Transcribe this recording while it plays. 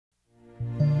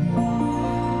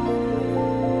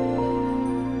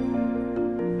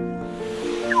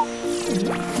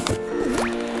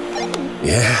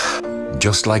Yeah,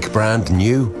 just like brand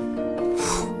new.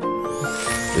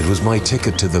 It was my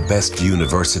ticket to the best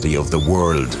university of the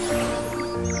world.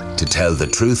 To tell the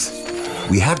truth,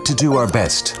 we had to do our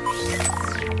best,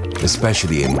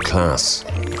 especially in class.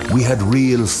 We had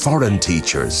real foreign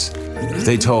teachers.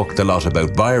 They talked a lot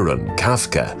about Byron,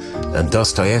 Kafka, and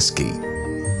Dostoevsky.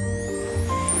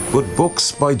 But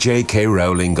books by J.K.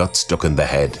 Rowling got stuck in the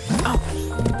head.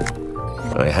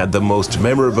 I had the most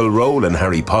memorable role in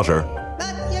Harry Potter.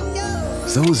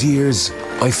 Those years,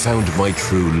 I found my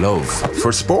true love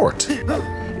for sport.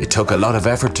 It took a lot of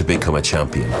effort to become a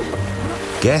champion.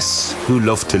 Guess who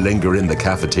loved to linger in the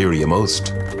cafeteria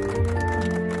most?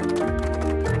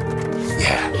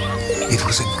 Yeah, it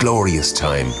was a glorious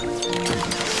time.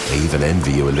 I even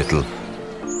envy you a little.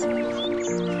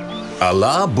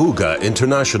 Alabuga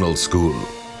International School.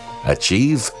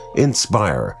 Achieve,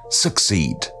 inspire,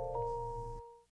 succeed.